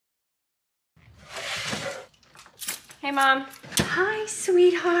Hey, Mom. Hi,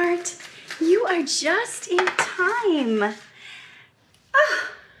 sweetheart. You are just in time. Oh,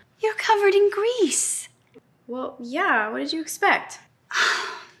 you're covered in grease. Well, yeah, what did you expect?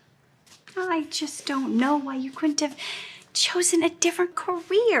 I just don't know why you couldn't have chosen a different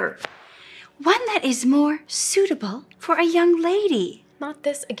career. One that is more suitable for a young lady. Not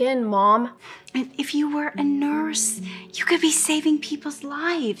this again, Mom. And if you were a nurse, you could be saving people's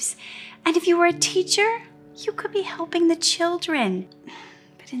lives. And if you were a teacher, you could be helping the children.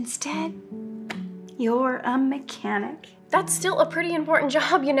 But instead, you're a mechanic. That's still a pretty important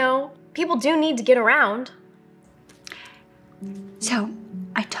job, you know. People do need to get around. So,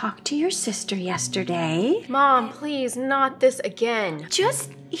 I talked to your sister yesterday. Mom, please, not this again.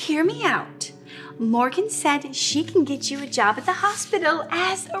 Just hear me out. Morgan said she can get you a job at the hospital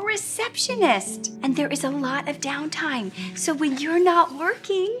as a receptionist. And there is a lot of downtime. So when you're not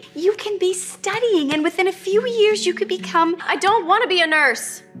working, you can be studying. And within a few years, you could become... I don't want to be a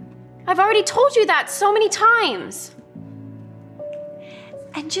nurse. I've already told you that so many times.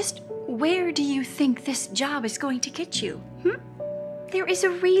 And just where do you think this job is going to get you? There is a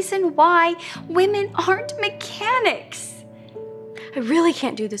reason why women aren't mechanics. I really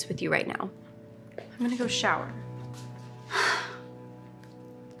can't do this with you right now. I'm gonna go shower.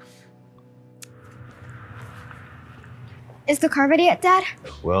 Is the car ready yet, Dad?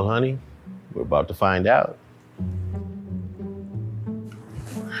 Well, honey, we're about to find out.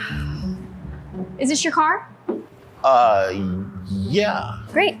 Is this your car? Yeah.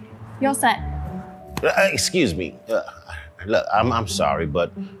 Great. You all set? Excuse me. Look, I'm sorry,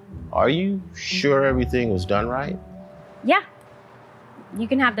 but are you sure everything was done right? Yeah. You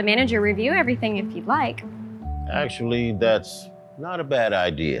can have the manager review everything if you'd like. Actually, that's not a bad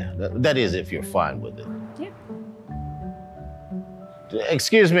idea. That is, if you're fine with it. Yeah.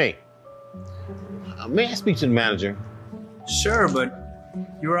 Excuse me. May I speak to the manager? Sure, but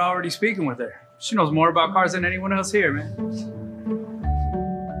you were already speaking with her. She knows more about cars than anyone else here, man.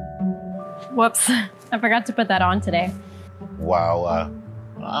 Whoops. I forgot to put that on today. Wow,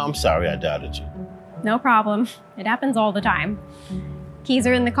 I'm sorry I doubted you. No problem. It happens all the time. Keys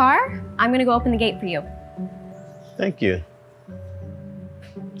are in the car. I'm gonna go open the gate for you. Thank you.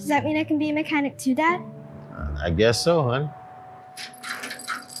 Does that mean I can be a mechanic too, Dad? I guess so, honey.